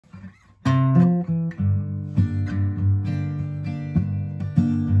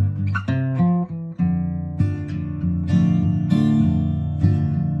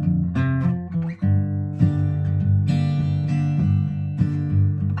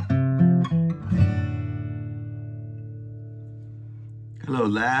Hello,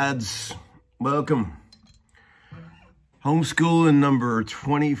 lads. Welcome. Homeschooling number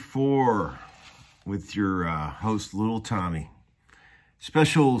 24 with your host, Little Tommy.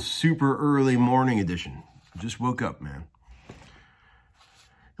 Special super early morning edition. Just woke up, man.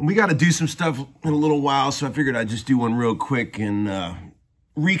 And we got to do some stuff in a little while, so I figured I'd just do one real quick and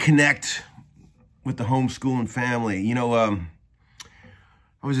reconnect with the homeschooling family. You know,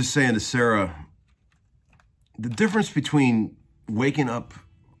 I was just saying to Sarah, the difference between waking up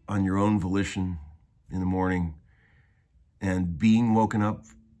on your own volition in the morning and being woken up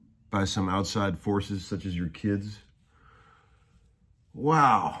by some outside forces such as your kids.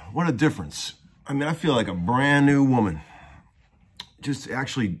 Wow, what a difference. I mean, I feel like a brand new woman. Just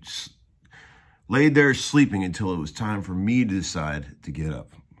actually laid there sleeping until it was time for me to decide to get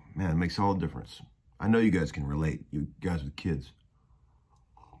up. Man, it makes all the difference. I know you guys can relate, you guys with kids.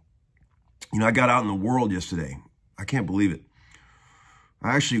 You know, I got out in the world yesterday. I can't believe it.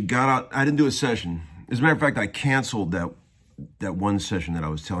 I actually got out. I didn't do a session. As a matter of fact, I canceled that one session that I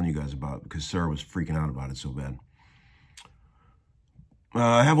was telling you guys about because Sarah was freaking out about it so bad.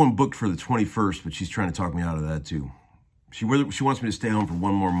 I have one booked for the 21st, but she's trying to talk me out of that too. She wants me to stay home for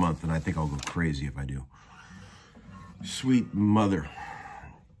one more month, and I think I'll go crazy if I do. Sweet mother.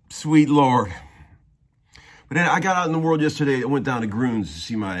 Sweet Lord. But then I got out in the world yesterday. I went down to Groons to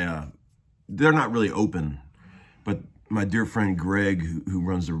see my... they're not really open, but my dear friend Greg, who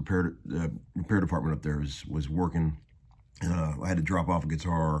runs the repair department up there, was working. I had to drop off a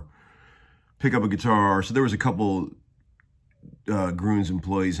guitar, pick up a guitar. So there was a couple Groons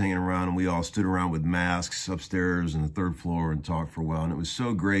employees hanging around, and we all stood around with masks upstairs on the third floor and talked for a while. And it was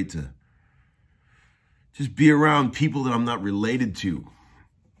so great to just be around people that I'm not related to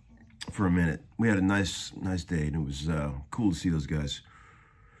for a minute. We had a nice day, and it was cool to see those guys.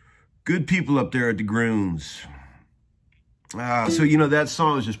 Good people up there at the Groons. So, you know, that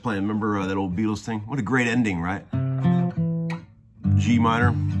song I was just playing. Remember that old Beatles thing? What a great ending, right? G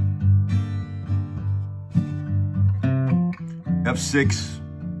minor. F6.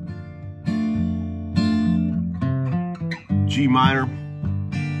 G minor.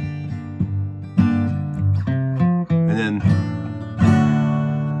 And then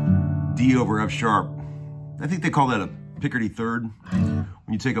D over F sharp. I think they call that a Picardy third. When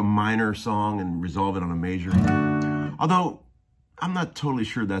you take a minor song and resolve it on a major. Although, I'm not totally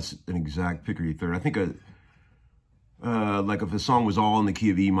sure that's an exact Picardy third. I think like if the song was all in the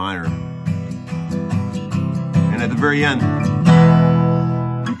key of E minor, and at the very end,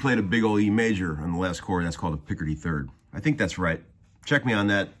 you played a big old E major on the last chord, that's called a Picardy third. I think that's right. Check me on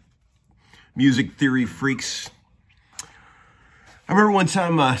that. Music theory freaks. I remember one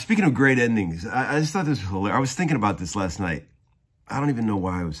time, speaking of great endings, I just thought this was hilarious. I was thinking about this last night. I don't even know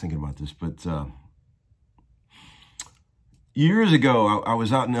why I was thinking about this, but years ago, I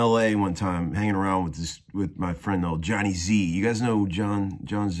was out in LA one time hanging around with my friend old Johnny Z. You guys know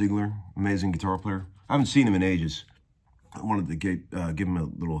John Ziegler, amazing guitar player? I haven't seen him in ages. I wanted to give him a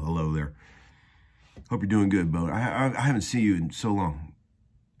little hello there. Hope you're doing good, Bo. I haven't seen you in so long.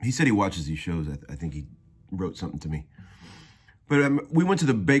 He said he watches these shows. I think he wrote something to me. But we went to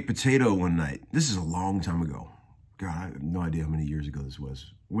the Baked Potato one night. This is a long time ago. God, I have no idea how many years ago this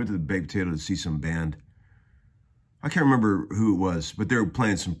was. We went to the Baked Potato to see some band. I can't remember who it was, but they were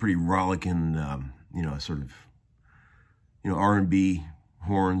playing some pretty rollicking, you know, sort of, you know, R&B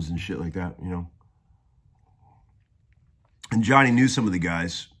horns and shit like that, you know. And Johnny knew some of the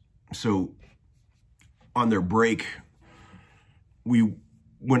guys. So on their break, we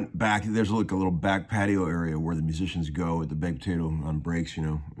went back. There's like a little back patio area where the musicians go at the Baked Potato on breaks, you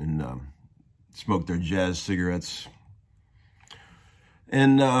know, and smoke their jazz cigarettes.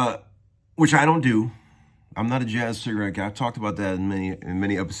 And, which I don't do. I'm not a jazz cigarette guy. I've talked about that in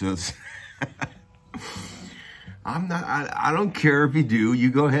many episodes. I don't care if you do.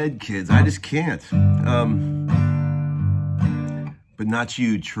 You go ahead, kids. I just can't. But not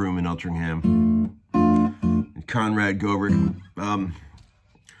you, Truman Eltringham. And Conrad Gobrick.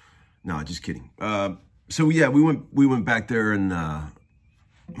 No, just kidding. So yeah, we went back there and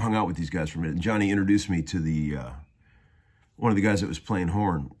hung out with these guys for a minute. And Johnny introduced me to the one of the guys that was playing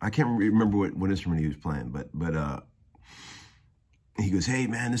horn. I can't remember what instrument he was playing, but he goes, "Hey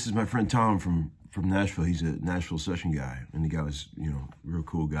man, this is my friend Tom from Nashville. He's a Nashville session guy." And the guy was, you know, real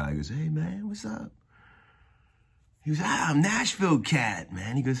cool guy. He goes, "Hey man, what's up?" He goes, "I'm Nashville cat,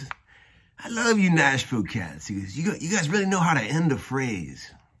 man." He goes, "I love you Nashville cats." He goes, you guys really know how to end a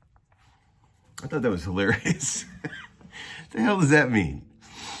phrase." I thought that was hilarious. What the hell does that mean?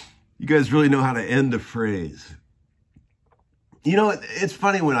 You guys really know how to end a phrase. You know, it's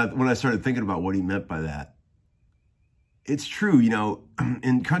funny when I started thinking about what he meant by that. it's true, you know,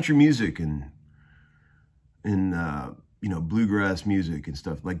 in country music and in, you know, bluegrass music and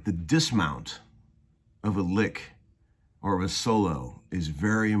stuff, like the dismount of a lick or of a solo is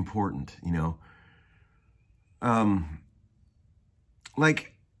very important, you know.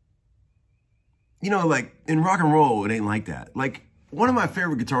 Like, you know, like in rock and roll, it ain't like that. Like one of my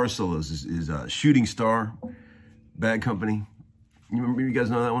favorite guitar solos is Shooting Star, Bad Company. You guys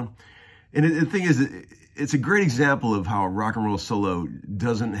know that one? And the thing is, it's a great example of how a rock and roll solo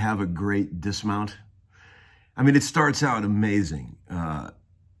doesn't have a great dismount. I mean, it starts out amazing. And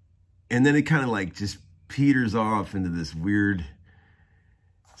then it kind of like just peters off into this weird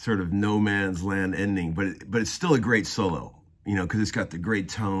sort of no man's land ending, but it's still a great solo, you know, because it's got the great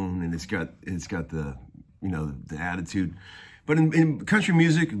tone and it's got the, you know, the attitude. But in country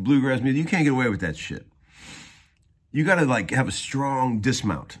music, bluegrass music, you can't get away with that shit. You got to like have a strong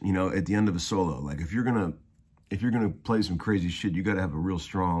dismount, you know, at the end of a solo. Like if you're gonna play some crazy shit, you got to have a real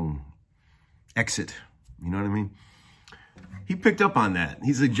strong exit. You know what I mean? He picked up on that.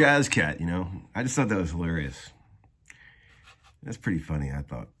 He's a jazz cat, you know. I just thought that was hilarious. That's pretty funny, I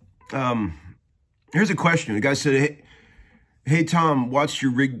thought. Here's a question. The guy said, hey Tom, watched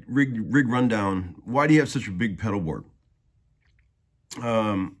your rig rundown. Why do you have such a big pedal board?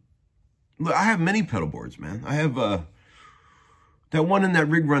 Look, I have many pedal boards, man. I have that one in that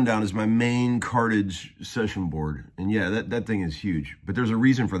rig rundown is my main cartage session board. And yeah, that thing is huge. But there's a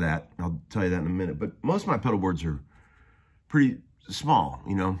reason for that. I'll tell you that in a minute. But most of my pedal boards are pretty small,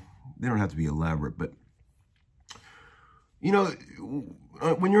 you know. They don't have to be elaborate. But, you know,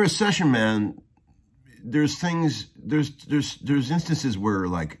 when you're a session man, there's instances where,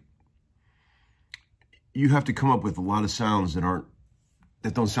 like, you have to come up with a lot of sounds that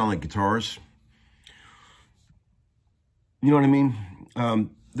don't sound like guitars. You know what I mean?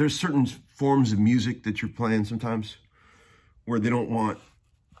 There's certain forms of music that you're playing sometimes where they don't want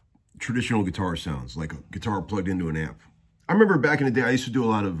traditional guitar sounds, like a guitar plugged into an amp. I remember back in the day, I used to do a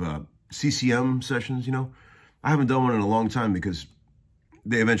lot of CCM sessions, you know. I haven't done one in a long time because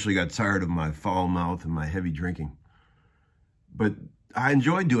they eventually got tired of my foul mouth and my heavy drinking. But I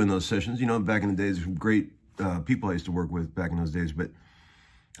enjoyed doing those sessions, you know, back in the days. Great people I used to work with back in those days. But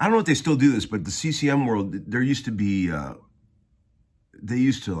I don't know if they still do this, but the CCM world, there used to be, they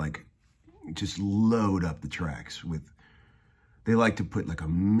used to like just load up the tracks with, they like to put like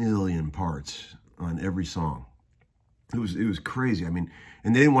 1 million parts on every song. It was crazy. I mean,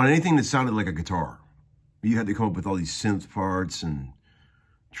 and they didn't want anything that sounded like a guitar. You had to come up with all these synth parts and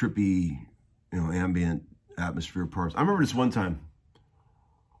trippy, you know, ambient atmosphere parts. I remember this one time.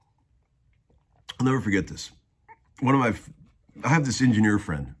 I'll never forget this. I have this engineer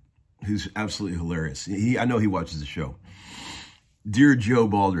friend who's absolutely hilarious. I know he watches the show. Dear Joe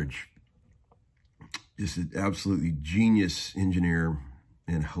Baldridge, just an absolutely genius engineer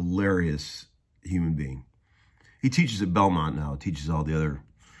and hilarious human being. He teaches at Belmont now, teaches all the other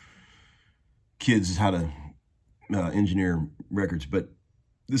kids how to engineer records. But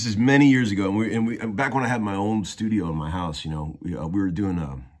this is many years ago, and back when I had my own studio in my house, you know, we were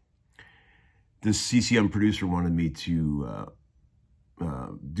doing this CCM producer wanted me to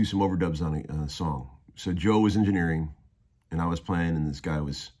do some overdubs on a song. So Joe was engineering, and I was playing, and this guy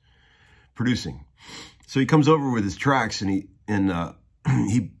was producing. So he comes over with his tracks, and he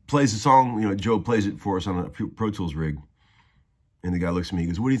plays the song. You know, Joe plays it for us on a Pro Tools rig, and the guy looks at me. He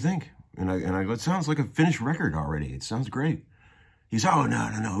goes, "What do you think?" And I go, "It sounds like a finished record already. It sounds great." He's, "Oh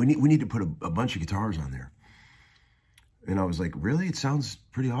no, we need to put a bunch of guitars on there." And I was like, "Really? It sounds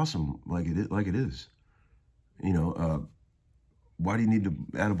pretty awesome, like it is. You know, why do you need to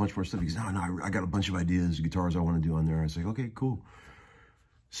add a bunch more stuff?" He goes, "No, I got a bunch of ideas, guitars I want to do on there." I was like, "Okay, cool."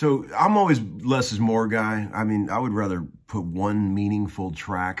 So I'm always less is more guy. I mean, I would rather put one meaningful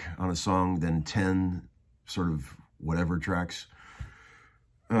track on a song than 10 sort of whatever tracks.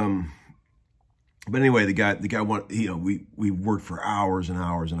 But anyway, the guy you know, we worked for hours and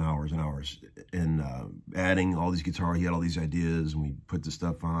hours and hours and hours and adding all these guitars. He had all these ideas, and we put the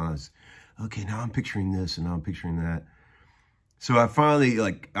stuff on. Okay, now I'm picturing this, and now I'm picturing that. So I finally,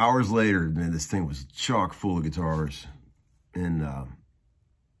 like hours later, man, this thing was chock full of guitars, and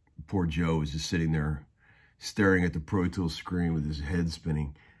poor Joe was just sitting there staring at the Pro Tools screen with his head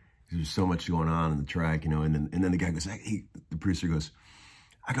spinning. There's so much going on in the track, you know. And then the guy goes, the producer goes,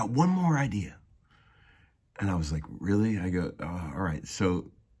 "I got one more idea." And I was like, "Really?" I go, "Oh, all right."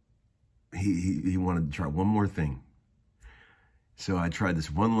 So he wanted to try one more thing. So I tried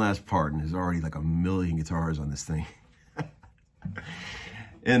this one last part, and there's already like 1 million guitars on this thing.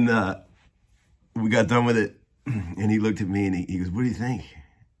 And we got done with it, and he looked at me, and he goes, "What do you think?"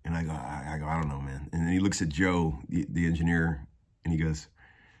 And And I go, I don't know, man. And then he looks at Joe, the engineer, and he goes,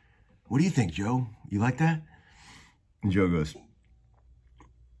 what do you think, Joe? You like that? And Joe goes,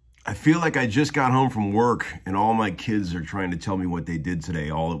 I feel like I just got home from work and all my kids are trying to tell me what they did today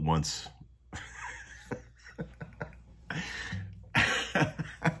all at once.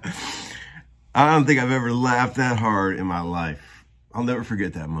 I don't think I've ever laughed that hard in my life. I'll never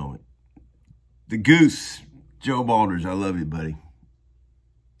forget that moment. The Goose, Joe Baldridge, I love you, buddy.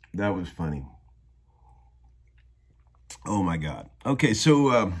 That was funny. Oh, my God. Okay,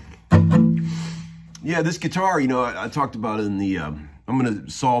 so, yeah, this guitar, you know, I talked about it in the, I'm going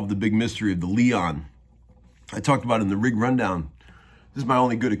to solve the big mystery of the Leon. I talked about it in the rig rundown. This is my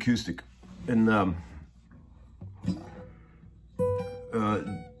only good acoustic. And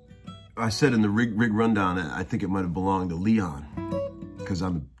I said in the rig rundown, I think it might have belonged to Leon because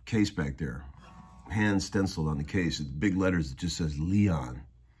on the case back there, hand stenciled on the case, it's big letters, it just says Leon.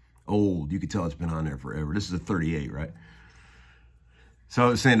 Old, you could tell it's been on there forever. This is a 38, right? So I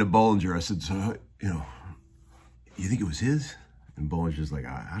was saying to Bollinger, I said, so, you know, you think it was his? And Bollinger's like,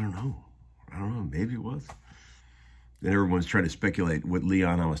 I don't know. I don't know, maybe it was. Then everyone's trying to speculate what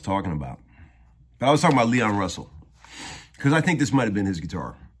Leon I was talking about. But I was talking about Leon Russell because I think this might have been his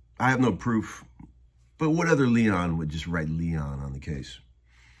guitar. I have no proof, but what other Leon would just write Leon on the case?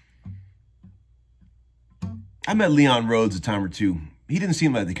 I met Leon Rhodes a time or two. He didn't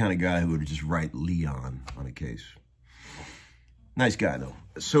seem like the kind of guy who would just write Leon on a case. Nice guy, though.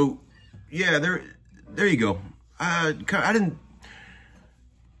 So, yeah, there you go. I didn't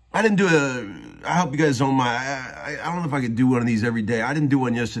do a, I hope you guys don't mind. I don't know if I could do one of these every day. I didn't do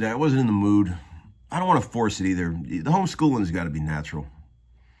one yesterday. I wasn't in the mood. I don't want to force it either. The homeschooling's got to be natural.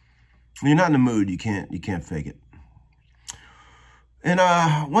 When you're not in the mood, you can't fake it. And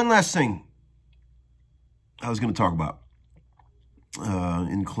one last thing I was going to talk about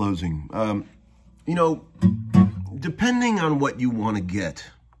in closing. You know, depending on what you want to get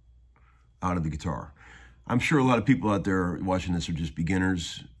out of the guitar, I'm sure a lot of people out there watching this are just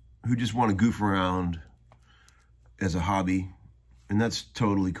beginners who just want to goof around as a hobby, and that's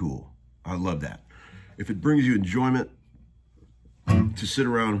totally cool. I love that. If it brings you enjoyment to sit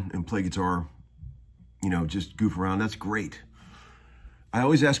around and play guitar, you know, just goof around, that's great. I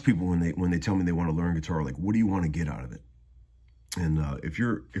always ask people when they tell me they want to learn guitar, like, what do you want to get out of it? And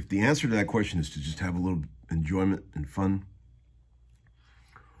if the answer to that question is to just have a little enjoyment and fun,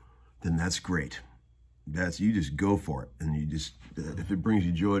 then that's great. You just go for it. And you just, if it brings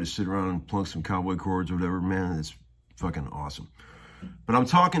you joy to sit around and plunk some cowboy chords or whatever, man, it's fucking awesome. But I'm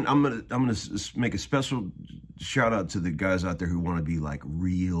gonna make a special shout out to the guys out there who want to be like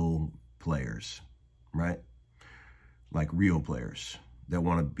real players, right? Like real players that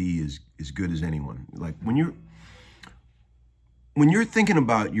want to be as good as anyone. Like when you're thinking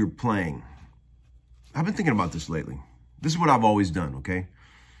about your playing, I've been thinking about this lately. This is what I've always done, okay?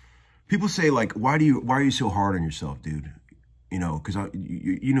 People say like, why are you so hard on yourself, dude? You know, because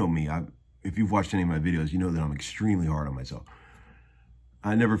you know me. If you've watched any of my videos, you know that I'm extremely hard on myself.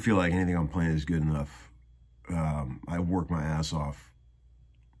 I never feel like anything I'm playing is good enough. I work my ass off.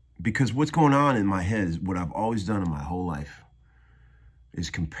 Because what's going on in my head is what I've always done in my whole life is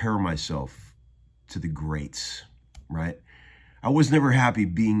compare myself to the greats, right? I was never happy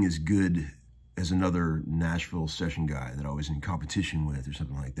being as good as another Nashville session guy that I was in competition with or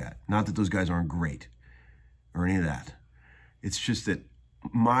something like that. Not that those guys aren't great or any of that. It's just that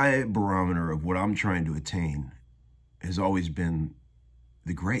my barometer of what I'm trying to attain has always been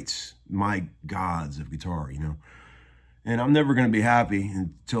the greats, my gods of guitar, you know. And I'm never going to be happy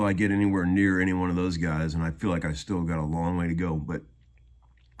until I get anywhere near any one of those guys, and I feel like I still got a long way to go. But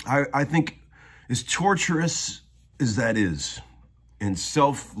I think as torturous as that is, and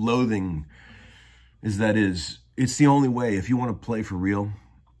self-loathing as that is, it's the only way. If you want to play for real,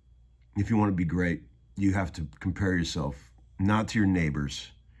 if you want to be great, you have to compare yourself, not to your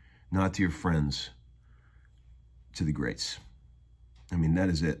neighbors, not to your friends, to the greats. I mean, that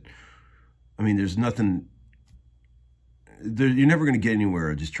is it. I mean, there's nothing, you're never going to get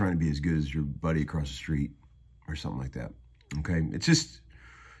anywhere just trying to be as good as your buddy across the street or something like that, okay? It's just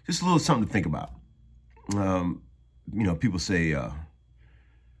a little something to think about. You know, people say,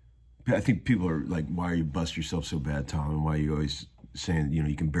 I think people are like, why are you bust yourself so bad, Tom? And why are you always saying, you know,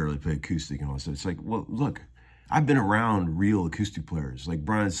 you can barely play acoustic and all that stuff? It's like, well, look, I've been around real acoustic players, like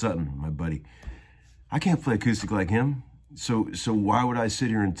Brian Sutton, my buddy. I can't play acoustic like him. So why would I sit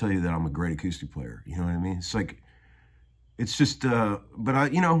here and tell you that I'm a great acoustic player? You know what I mean? It's like, it's just, but I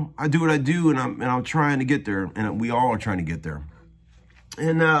do what I do, and I'm trying to get there, and we all are trying to get there.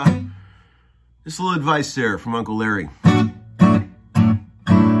 And just a little advice there from Uncle Larry.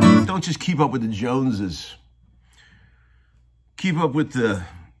 Don't just keep up with the Joneses. Keep up with the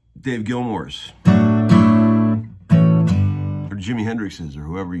Dave Gilmores. Or Jimi Hendrixes, or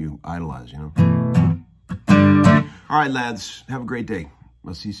whoever you idolize, you know. All right, lads. Have a great day.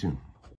 I'll see you soon.